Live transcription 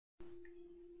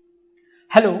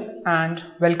Hello and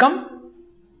welcome.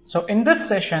 So in this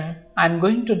session I'm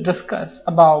going to discuss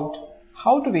about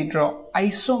how do we draw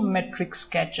isometric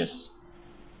sketches.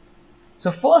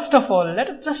 So first of all, let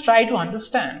us just try to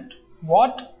understand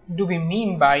what do we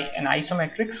mean by an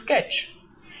isometric sketch.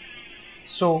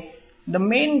 So the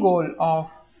main goal of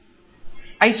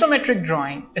isometric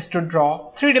drawing is to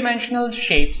draw three-dimensional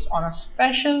shapes on a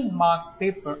special marked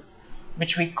paper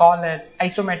which we call as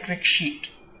isometric sheet.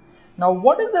 Now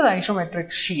what is the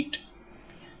isometric sheet?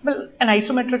 Well, an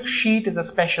isometric sheet is a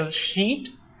special sheet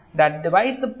that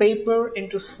divides the paper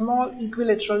into small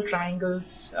equilateral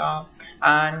triangles,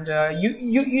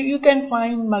 you can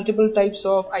find multiple types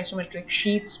of isometric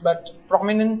sheets, but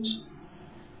prominent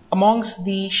amongst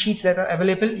the sheets that are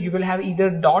available, you will have either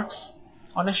dots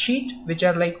on a sheet which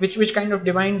are like which kind of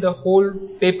divide the whole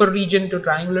paper region to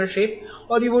triangular shape,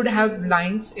 or you would have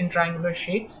lines in triangular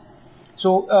shapes.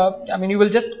 So you will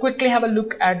just quickly have a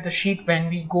look at the sheet when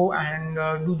we go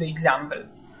and do the example.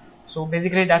 So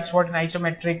basically that's what an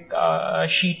isometric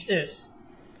sheet is.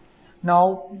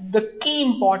 Now the key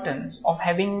importance of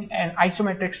having an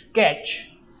isometric sketch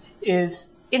is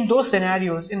in those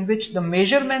scenarios in which the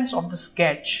measurements of the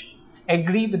sketch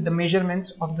agree with the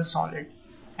measurements of the solid.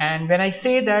 And when I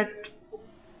say that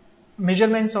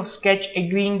measurements of sketch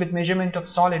agreeing with measurement of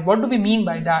solid, what do we mean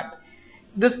by that?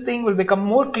 This thing will become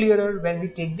more clearer when we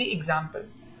take the example.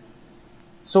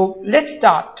 So let's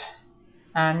start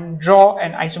and draw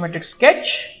an isometric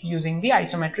sketch using the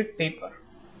isometric paper.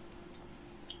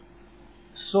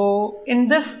 So in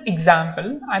this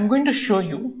example, I'm going to show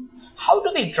you how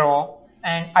do we draw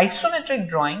an isometric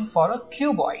drawing for a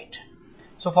cuboid.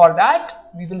 So for that,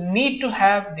 we will need to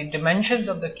have the dimensions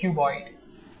of the cuboid.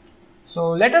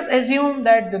 So let us assume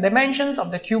that the dimensions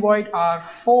of the cuboid are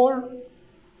 4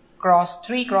 cross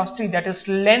 3 cross 3, that is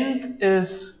length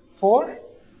is 4,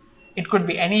 it could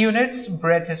be any units,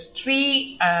 breadth is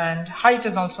 3 and height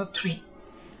is also 3.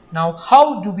 Now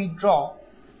how do we draw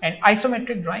an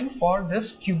isometric drawing for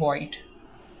this cuboid?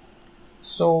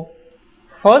 So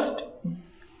first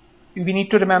we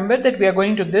need to remember that we are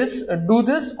going to do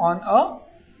this on a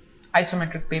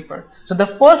isometric paper. So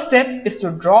the first step is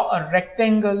to draw a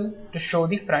rectangle to show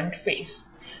the front face.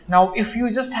 Now if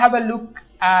you just have a look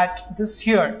at this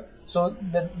here, so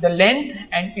the length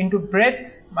and into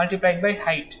breadth multiplied by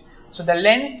height. So the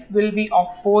length will be of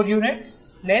 4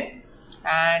 units length,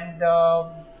 and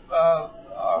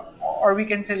or we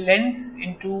can say length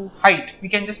into height. We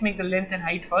can just make the length and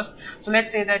height first. So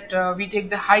let's say that we take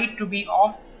the height to be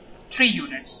of 3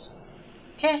 units.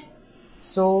 Okay,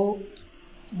 so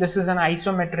this is an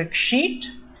isometric sheet.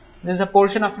 This is a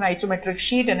portion of an isometric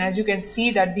sheet, and as you can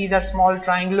see that these are small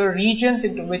triangular regions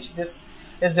into which this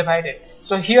is divided.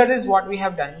 So here is what we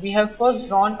have done. We have first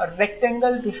drawn a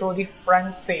rectangle to show the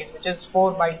front face, which is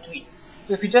 4 by 3.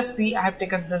 So if you just see, I have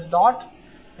taken this dot,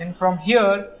 and from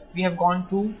here we have gone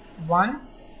to 1,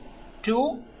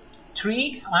 2,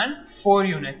 3 and 4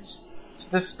 units. So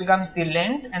this becomes the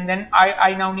length, and then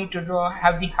I now need to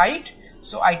have the height.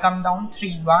 So I come down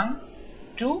 3, 1,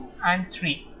 2 and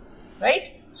 3,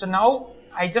 right? So now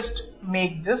I just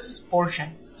make this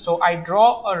portion. So I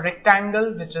draw a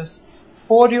rectangle which is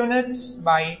 4 units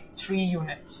by 3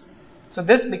 units. So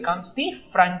this becomes the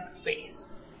front face.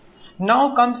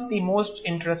 Now comes the most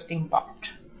interesting part,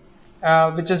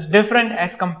 which is different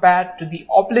as compared to the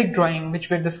oblique drawing which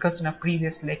we discussed in a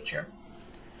previous lecture.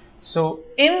 So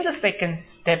in the second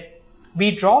step,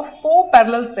 we draw 4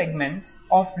 parallel segments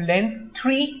of length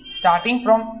 3 starting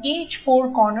from each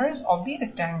 4 corners of the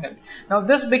rectangle. Now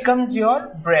this becomes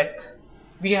your breadth.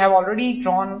 We have already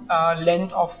drawn a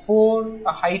length of 4,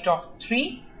 a height of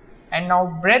 3, and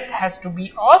now breadth has to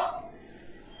be of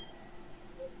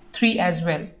 3 as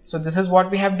well. So this is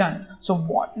what we have done. So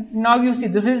now you see,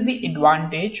 this is the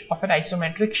advantage of an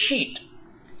isometric sheet.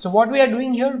 So what we are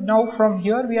doing here, now from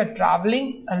here we are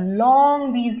traveling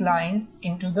along these lines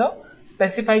into the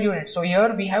specified unit. So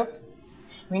here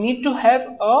we need to have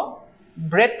a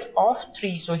breadth of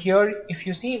 3. So here if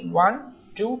you see 1,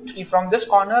 2, 3, from this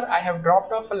corner I have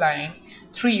dropped off a line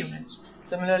 3 units.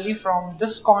 Similarly from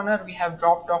this corner we have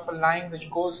dropped off a line which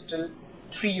goes till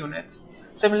 3 units.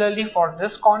 Similarly for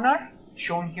this corner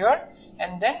shown here,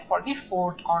 and then for the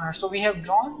 4th corner. So we have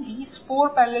drawn these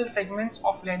 4 parallel segments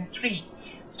of length 3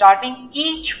 starting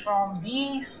each from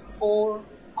these 4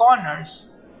 corners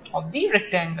of the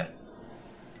rectangle.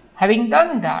 Having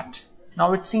done that,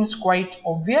 now it seems quite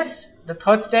obvious. The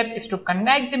third step is to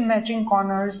connect the matching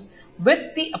corners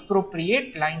with the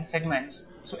appropriate line segments.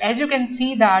 So as you can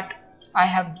see that I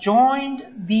have joined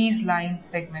these line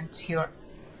segments here.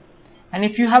 And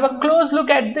if you have a close look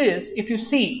at this, if you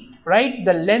see, right,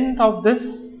 the length of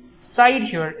this side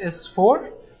here is 4,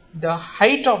 the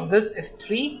height of this is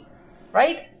 3,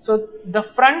 right? So the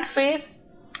front face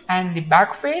and the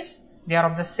back face, they are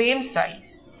of the same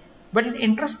size. But an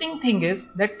interesting thing is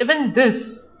that even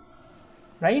this,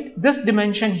 right, this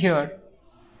dimension here,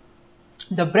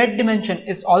 the breadth dimension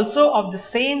is also of the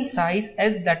same size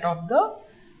as that of the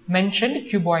mentioned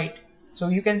cuboid. So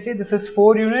you can say this is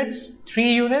 4 units,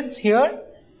 3 units here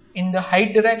in the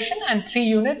height direction and 3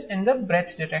 units in the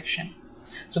breadth direction.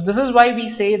 So this is why we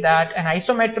say that an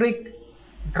isometric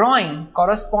drawing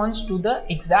corresponds to the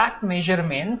exact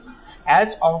measurements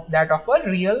as of that of a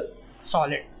real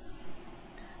solid.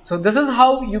 So this is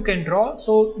how you can draw.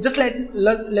 So just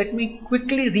let me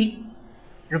quickly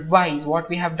revise what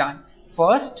we have done.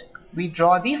 First, we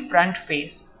draw the front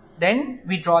face. Then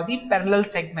we draw the parallel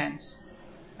segments,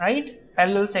 right?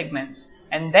 Parallel segments.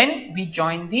 And then we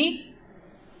join the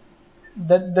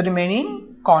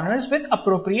remaining corners with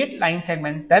appropriate line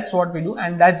segments. That's what we do,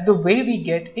 and that's the way we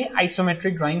get a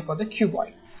isometric drawing for the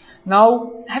cuboid.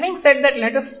 Now, having said that,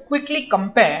 let us quickly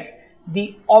compare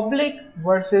the oblique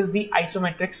versus the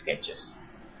isometric sketches.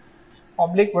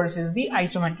 Oblique versus the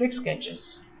isometric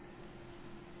sketches.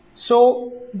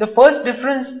 So the first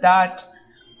difference that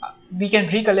we can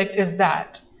recollect is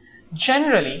that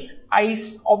generally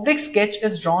oblique sketch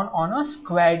is drawn on a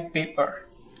squared paper.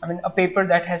 I mean a paper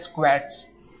that has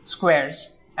squares,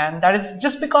 and that is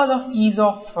just because of ease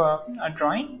of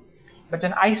drawing. But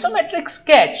an isometric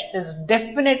sketch is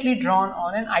definitely drawn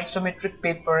on an isometric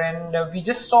paper, and we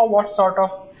just saw what sort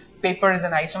of paper is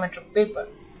an isometric paper.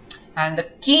 And the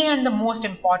key and the most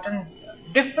important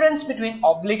difference between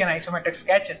oblique and isometric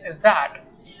sketches is that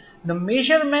the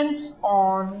measurements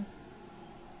on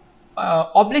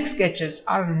oblique sketches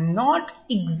are not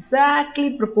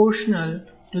exactly proportional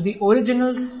to the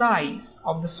original size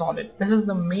of the solid. This is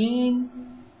the main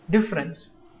difference,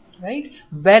 right?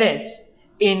 Whereas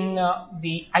in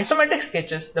the isometric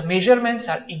sketches, the measurements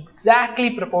are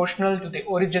exactly proportional to the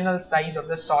original size of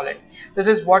the solid. This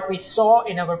is what we saw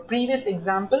in our previous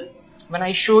example when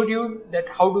I showed you that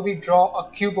how do we draw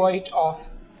a cuboid of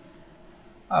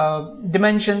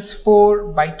dimensions 4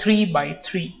 by 3 by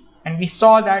 3, and we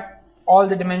saw that all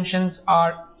the dimensions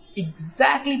are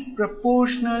exactly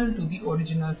proportional to the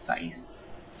original size.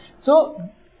 So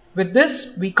with this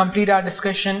we complete our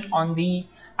discussion on the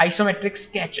isometric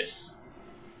sketches.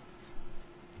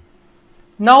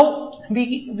 Now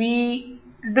we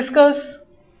discuss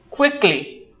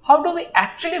quickly how do we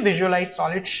actually visualize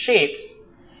solid shapes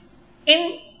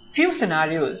in few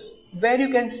scenarios where you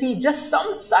can see just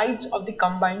some sides of the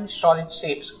combined solid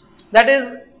shapes. That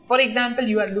is, for example,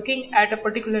 you are looking at a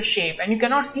particular shape and you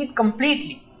cannot see it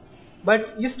completely,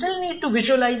 but you still need to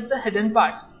visualize the hidden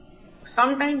parts.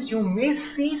 Sometimes you may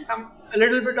see a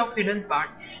little bit of hidden part.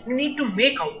 You need to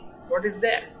make out what is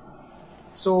there.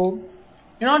 So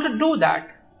in order to do that,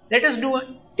 let us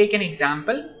take an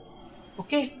example.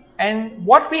 Okay, and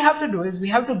what we have to do is we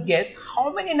have to guess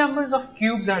how many numbers of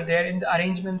cubes are there in the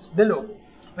arrangements below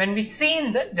when we see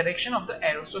in the direction of the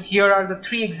arrow. So here are the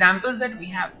 3 examples that we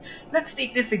have. Let's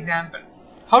take this example.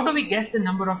 How do we guess the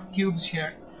number of cubes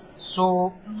here?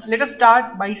 So let us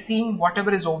start by seeing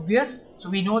whatever is obvious. So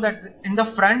we know that in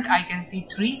the front I can see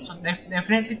 3, so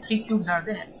definitely 3 cubes are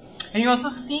there. And you also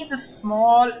see the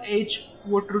small edge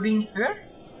protruding here,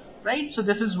 right? So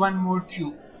this is one more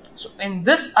cube. So in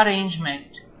this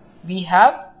arrangement we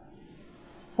have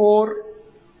 4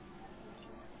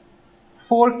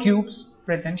 cubes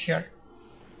present here.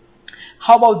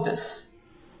 How about this?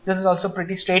 This is also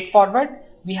pretty straightforward.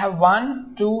 We have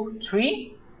 1, 2,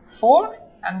 3, 4,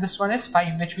 and this one is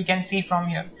 5, which we can see from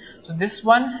here. So this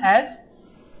one has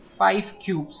 5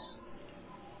 cubes.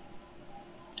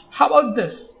 How about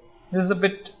this? This is a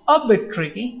bit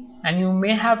tricky, and you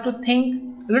may have to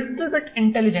think a little bit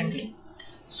intelligently.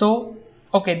 So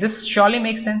okay, this surely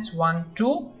makes sense. 1,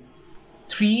 2,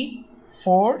 3,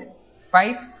 4,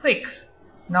 5, 6.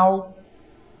 Now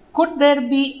could there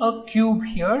be a cube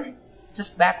here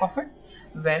just back of it?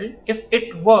 Well, if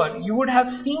it were, you would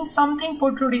have seen something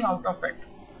protruding out of it,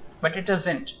 but it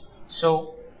isn't.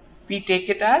 So we take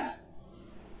it as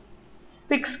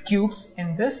 6 cubes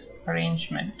in this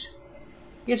arrangement.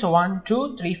 Okay, so 1,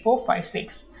 2, 3, 4, 5,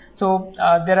 6. So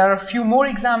there are a few more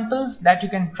examples that you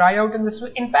can try out in this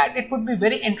way. In fact, it would be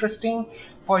very interesting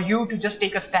for you to just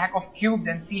take a stack of cubes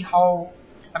and see how,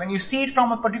 I mean, you see it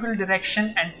from a particular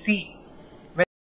direction and see